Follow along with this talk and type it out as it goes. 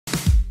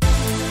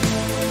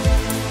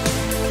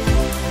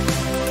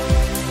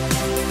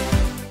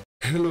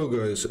Hello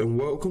guys, and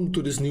welcome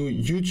to this new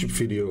YouTube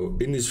video.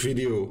 In this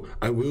video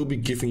I will be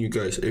giving you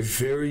guys a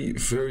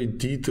very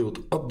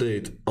detailed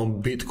update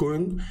on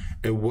Bitcoin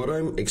and what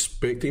I'm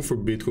expecting for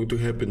Bitcoin to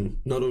happen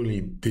not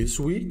only this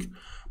week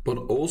but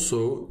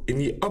also in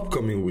the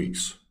upcoming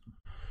weeks.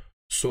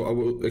 So I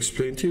will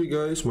explain to you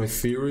guys my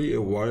theory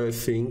and why I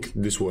think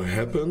this will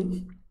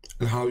happen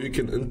and how you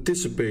can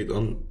anticipate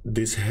on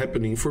this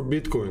happening for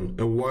Bitcoin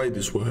and why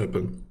this will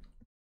happen.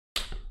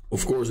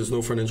 Of course, it's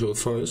no financial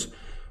advice,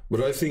 but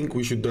I think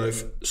we should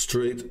dive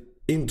straight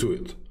into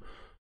it.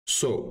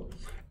 So,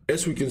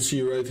 as we can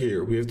see right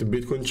here, we have the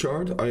Bitcoin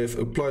chart. I have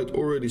applied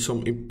already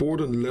some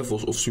important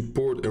levels of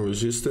support and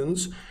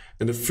resistance.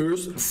 And the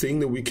first thing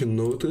that we can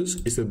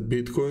notice is that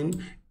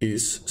Bitcoin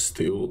is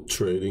still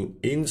trading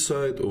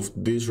inside of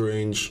this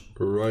range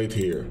right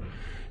here.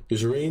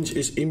 This range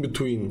is in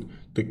between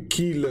the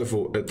key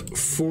level at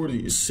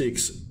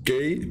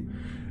 46k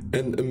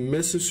and a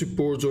massive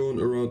support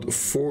zone around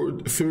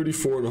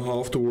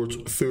 34.5 towards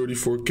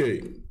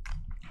 34k.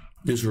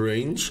 This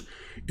range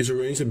is a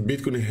range that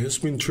Bitcoin has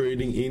been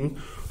trading in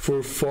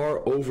for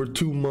far over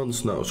 2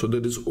 months now. So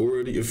that is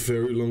already a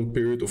very long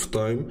period of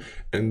time,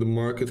 and the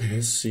market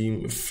has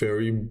seemed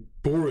very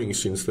boring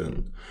since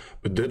then.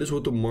 But that is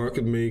what the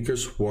market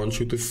makers want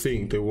you to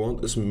think. They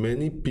want as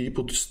many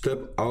people to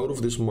step out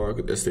of this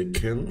market as they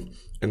can,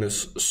 and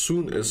as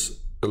soon as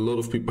a lot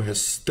of people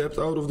has stepped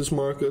out of this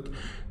market,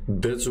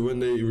 that's when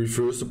they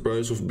reverse the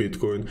price of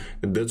Bitcoin,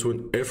 and that's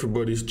when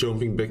everybody's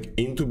jumping back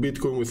into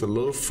Bitcoin with a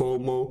lot of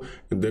FOMO,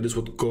 and that is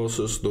what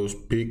causes those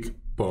big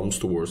bumps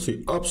towards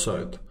the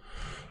upside.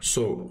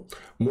 So,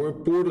 more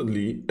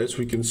importantly, as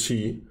we can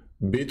see,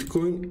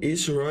 Bitcoin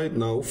is right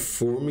now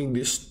forming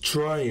this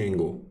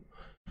triangle.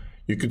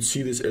 You could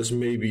see this as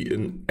maybe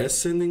an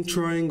ascending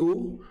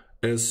triangle,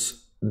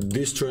 as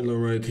this trend line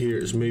right here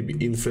is maybe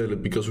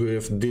invalid because we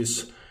have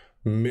this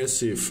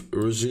massive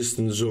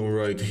resistance zone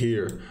right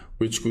here,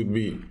 which could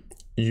be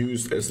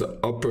used as the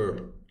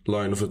upper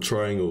line of the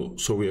triangle.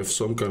 So we have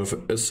some kind of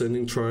an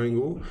ascending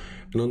triangle,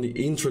 and on the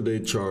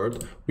intraday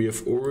chart we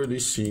have already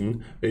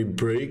seen a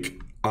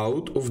break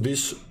out of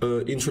this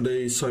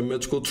intraday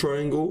symmetrical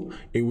triangle,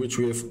 in which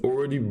we have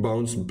already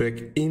bounced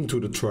back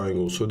into the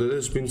triangle. So that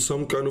has been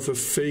some kind of a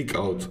fake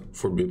out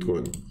for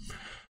Bitcoin.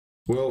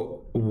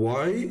 Well,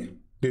 why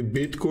did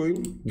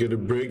Bitcoin get a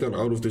breakdown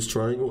out of this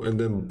triangle and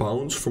then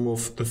bounce from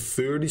off the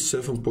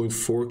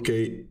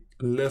 37.4k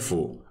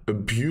level? A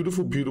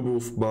beautiful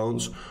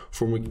bounce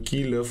from a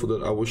key level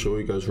that I will show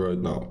you guys right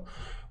now.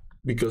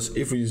 Because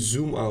if we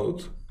zoom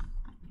out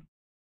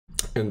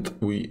and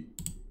we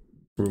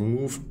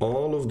remove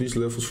all of these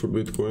levels for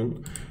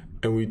Bitcoin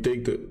and we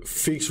take the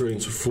fixed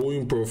range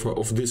volume profile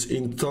of this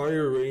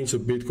entire range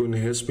that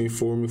Bitcoin has been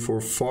forming for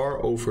far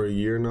over a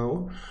year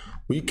now,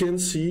 we can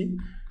see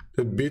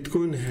that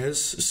Bitcoin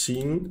has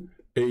seen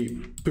a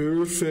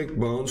perfect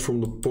bounce from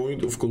the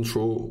point of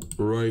control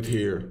right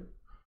here.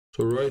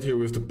 So right here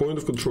we have the point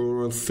of control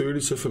around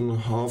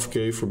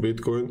 37.5k for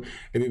Bitcoin,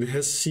 and it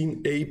has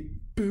seen a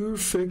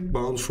perfect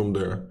bounce from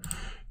there.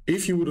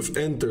 If you would have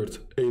entered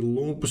a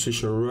long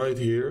position right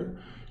here,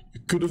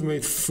 you could have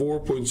made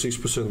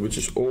 4.6%, which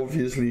is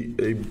obviously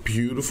a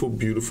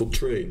beautiful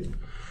trade.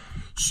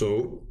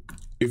 So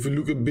if we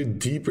look a bit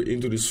deeper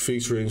into this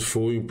fixed range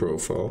volume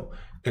profile,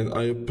 and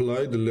I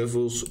apply the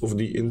levels of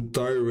the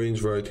entire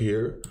range right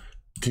here,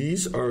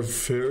 these are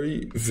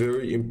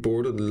very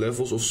important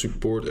levels of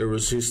support and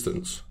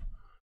resistance.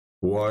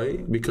 Why?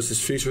 Because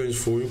this fixed range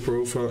volume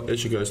profile,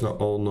 as you guys now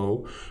all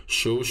know,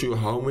 shows you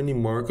how many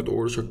market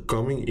orders are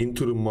coming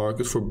into the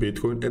market for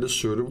Bitcoin at a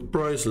certain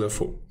price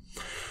level.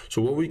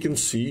 So what we can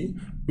see,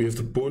 we have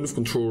the point of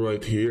control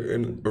right here,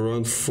 and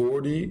around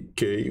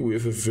 40k we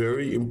have a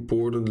very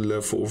important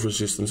level of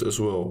resistance as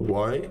well.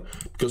 Why?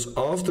 Because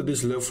after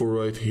this level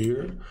right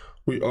here,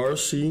 we are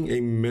seeing a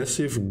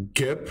massive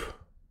gap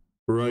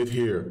right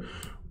here,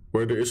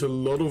 where there is a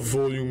lot of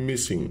volume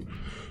missing.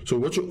 So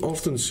what you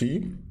often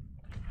see,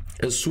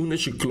 as soon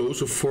as you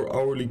close a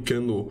 4-hourly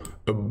candle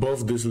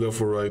above this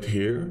level right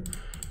here,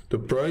 the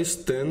price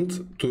tends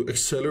to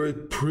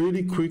accelerate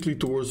pretty quickly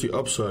towards the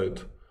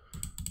upside.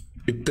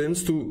 It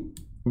tends to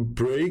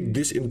break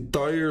this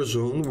entire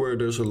zone where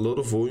there's a lot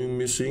of volume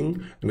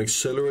missing and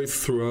accelerate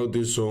throughout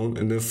this zone,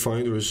 and then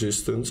find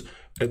resistance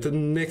at the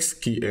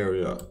next key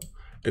area.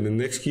 And the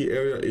next key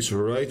area is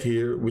right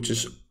here, which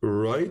is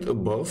right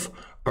above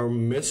our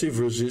massive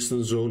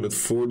resistance zone at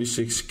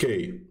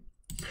 46k.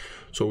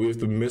 So we have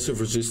the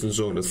massive resistance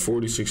zone at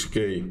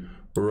 46k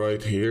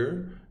right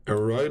here,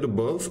 and right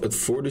above at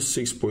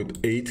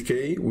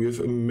 46.8k we have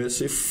a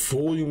massive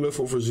volume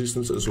level of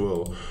resistance as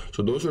well.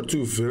 So those are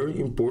two very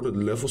important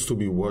levels to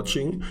be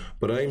watching,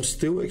 but I am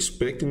still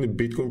expecting the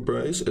Bitcoin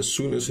price, as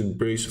soon as it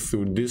breaks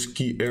through this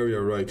key area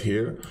right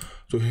here,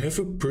 to have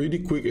a pretty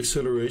quick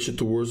acceleration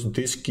towards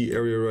this key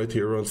area right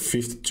here around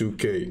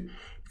 52k.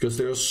 because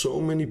there are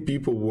so many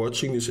people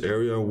watching this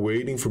area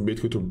waiting for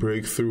Bitcoin to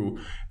break through,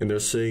 and they're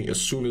saying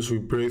as soon as we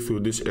break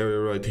through this area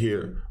right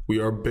here, we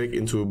are back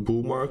into a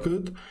bull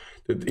market.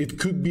 That it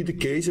could be the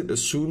case that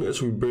as soon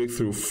as we break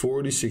through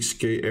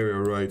 46k area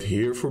right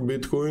here for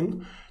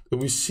Bitcoin, that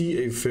we see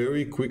a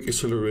very quick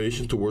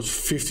acceleration towards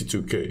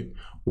 52k.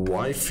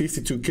 Why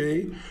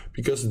 52k?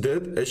 Because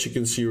that, as you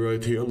can see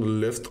right here on the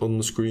left on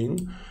the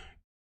screen,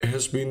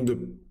 has been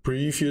the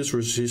previous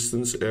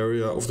resistance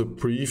area of the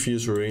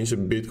previous range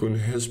that Bitcoin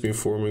has been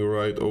forming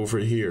right over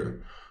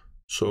here.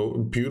 So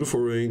beautiful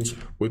range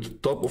with the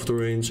top of the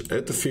range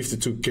at the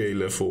 52k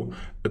level,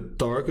 a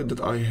target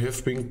that I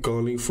have been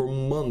calling for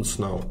months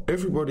now.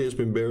 Everybody has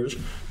been bearish,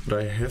 but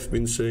I have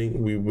been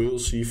saying we will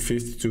see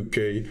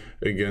 52k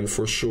again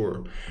for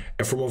sure.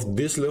 And from off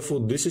this level,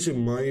 this is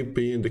in my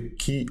opinion the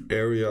key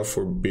area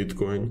for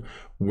Bitcoin,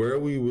 where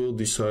we will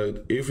decide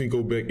if we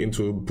go back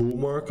into a bull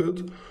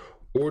market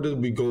or that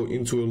we go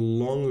into a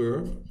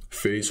longer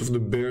phase of the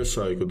bear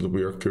cycle that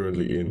we are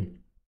currently in.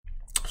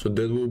 So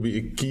that will be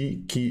a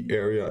key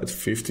area at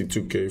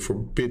 52k for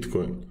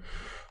Bitcoin.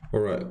 All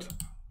right.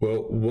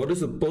 Well, what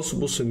is the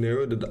possible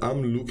scenario that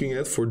I'm looking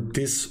at for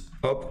this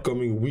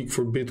upcoming week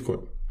for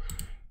Bitcoin?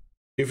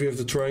 If we have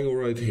the triangle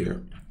right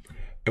here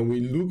and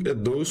we look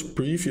at those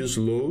previous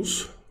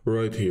lows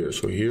right here.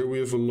 So here we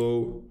have a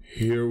low,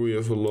 here we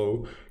have a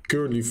low.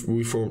 Currently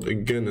we formed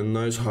again a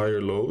nice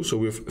higher low. So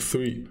we have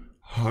 3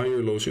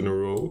 higher lows in a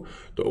row.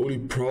 The only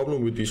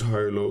problem with these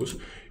higher lows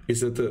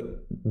is that the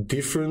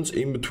difference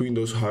in between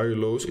those higher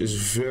lows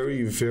is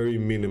very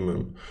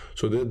minimum.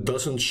 So that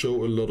doesn't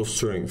show a lot of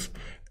strength,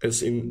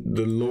 as in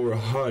the lower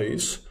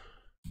highs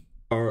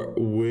are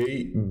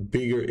way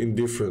bigger in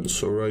difference.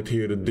 So right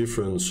here the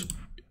difference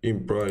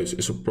in price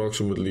is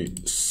approximately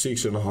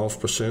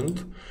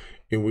 6.5%,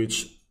 in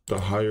which the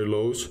higher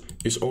lows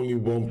is only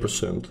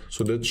 1%.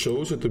 So that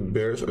shows that the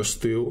bears are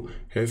still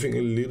having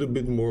a little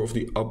bit more of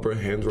the upper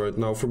hand right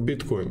now for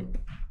Bitcoin.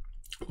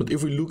 But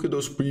if we look at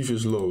those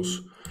previous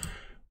lows,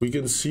 we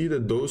can see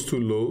that those 2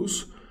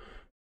 lows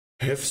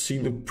have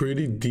seen a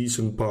pretty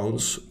decent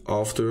bounce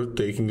after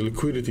taking the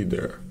liquidity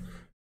there.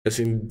 As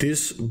in,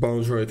 this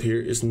bounce right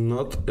here is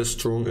not as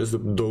strong as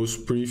those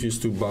previous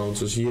 2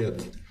 bounces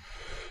yet.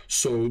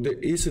 So there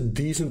is a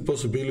decent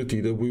possibility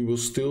that we will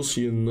still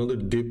see another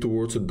dip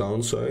towards the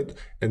downside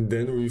and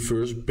then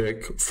reverse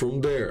back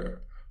from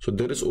there. So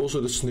that is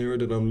also the scenario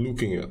that I'm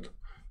looking at.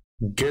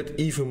 Get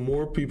even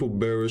more people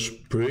bearish,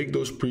 break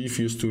those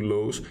previous 2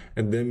 lows,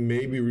 and then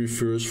maybe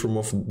reverse from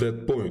off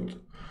that point.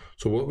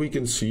 So what we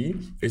can see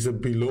is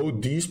that below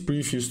these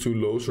previous 2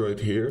 lows right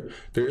here,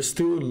 there is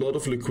still a lot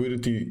of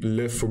liquidity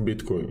left for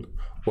Bitcoin.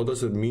 What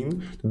does that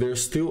mean? There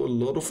are still a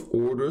lot of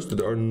orders that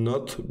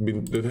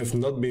have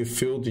not been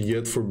filled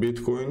yet for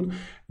Bitcoin,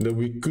 that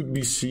we could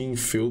be seeing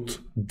filled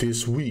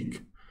this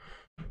week.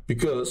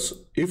 Because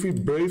if we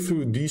break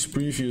through these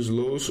previous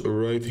lows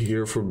right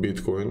here for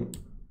Bitcoin,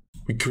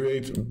 we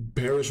create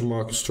bearish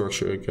market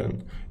structure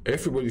again.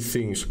 Everybody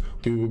thinks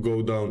we will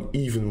go down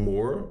even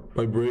more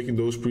by breaking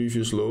those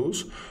previous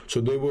lows.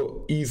 So they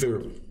will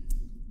either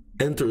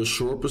enter a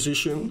short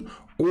position,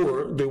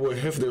 or they will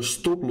have their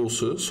stop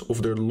losses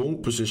of their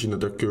long position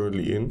that they're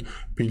currently in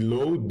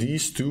below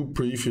these 2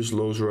 previous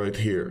lows right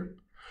here.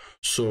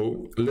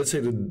 So let's say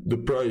that the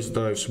price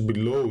dives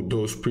below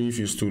those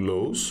previous 2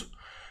 lows.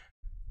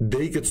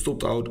 They get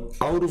stopped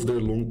out of their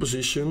long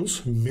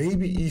positions,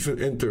 maybe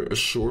even enter a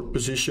short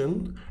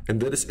position, and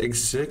that is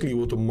exactly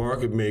what the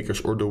market makers,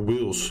 or the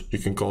whales, you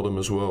can call them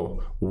as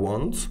well,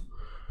 want.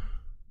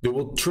 They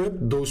will trap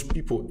those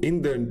people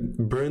in their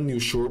brand new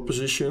short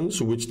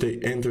positions, which they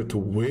entered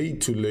way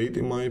too late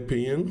in my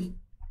opinion.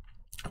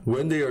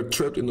 When they are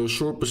trapped in those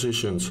short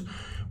positions,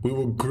 we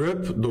will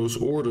grab those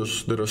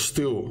orders that are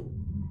still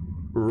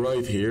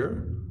right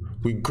here.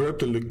 We grab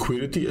the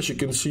liquidity, as you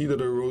can see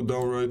that I wrote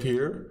down right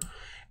here.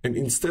 And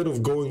instead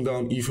of going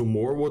down even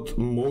more, what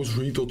most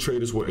retail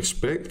traders will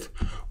expect,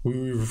 we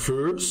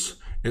reverse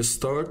and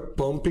start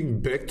pumping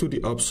back to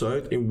the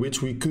upside, in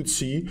which we could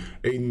see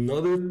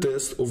another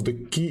test of the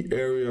key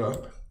area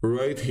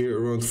right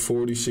here around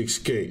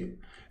 46k.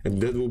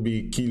 And that will be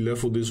a key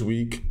level this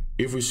week.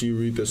 If we see a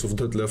retest of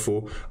that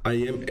level, I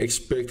am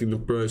expecting the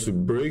price to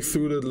break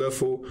through that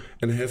level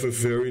and have a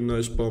very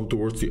nice pump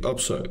towards the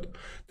upside.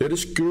 That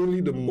is currently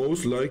the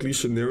most likely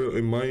scenario,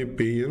 in my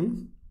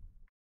opinion,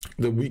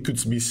 that we could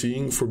be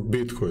seeing for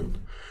Bitcoin.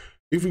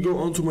 If we go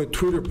onto my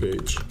Twitter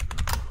page,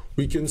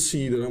 we can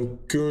see that I'm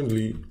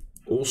currently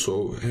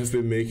also have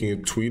been making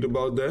a tweet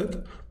about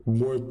that.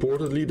 More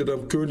importantly, that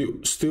I'm currently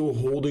still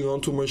holding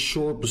on to my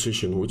short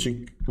position, which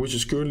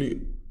is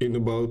currently in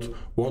about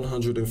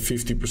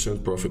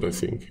 150% profit, I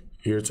think.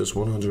 Here it says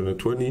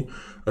 120.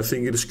 I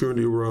think it is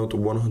currently around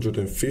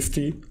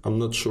 150. I'm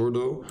not sure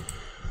though.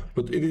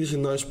 But it is a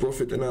nice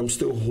profit, and I'm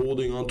still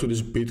holding on to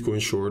this Bitcoin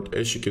short,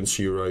 as you can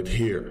see right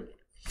here.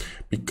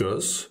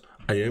 Because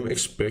I am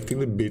expecting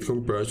the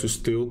Bitcoin price to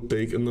still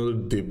take another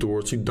dip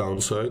towards the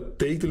downside,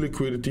 take the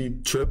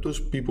liquidity, trap those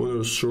people in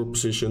those short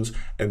positions,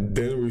 and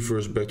then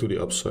reverse back to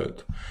the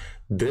upside.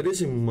 That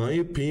is, in my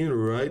opinion,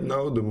 right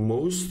now the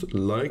most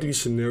likely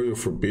scenario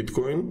for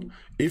Bitcoin.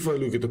 If I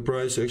look at the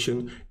price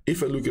action,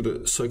 if I look at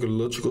the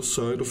psychological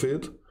side of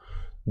it,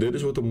 that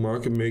is what the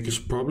market makers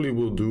probably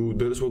will do.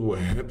 That is what will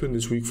happen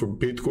this week for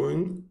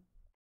Bitcoin.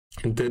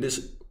 And that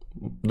is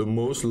the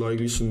most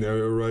likely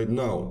scenario right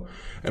now,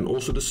 and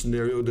also the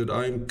scenario that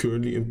I am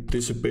currently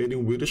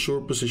anticipating with a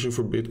short position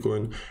for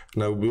Bitcoin,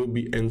 and I will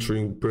be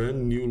entering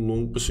brand new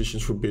long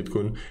positions for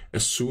Bitcoin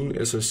as soon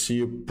as I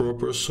see a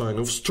proper sign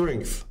of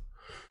strength.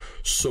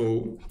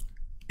 So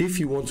if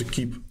you want to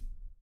keep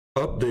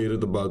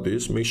updated about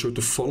this, make sure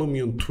to follow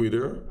me on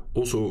Twitter.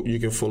 Also, you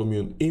can follow me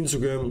on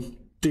Instagram,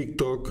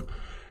 TikTok,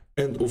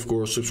 and of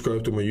course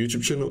subscribe to my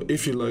YouTube channel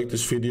if you like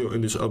this video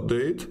and this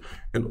update.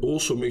 And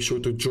also make sure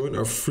to join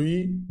our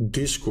free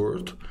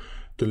Discord.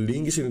 The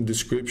link is in the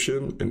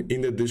description, and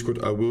in that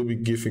Discord I will be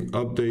giving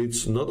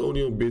updates not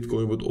only on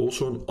Bitcoin but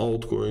also on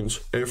altcoins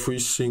every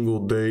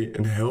single day,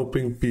 and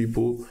helping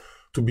people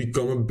to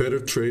become a better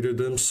trader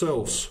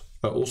themselves.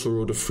 I also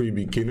wrote a free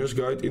beginner's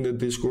guide in that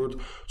Discord,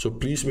 so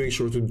please make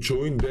sure to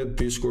join that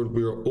Discord.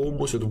 We are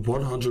almost at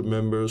 100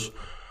 members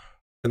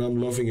and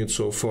I'm loving it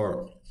so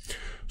far.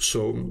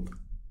 So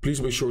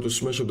please make sure to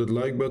smash up that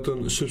like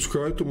button,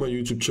 subscribe to my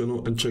YouTube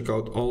channel, and check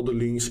out all the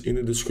links in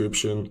the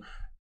description.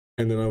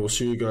 And then I will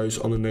see you guys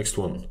on the next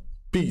one.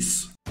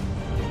 Peace.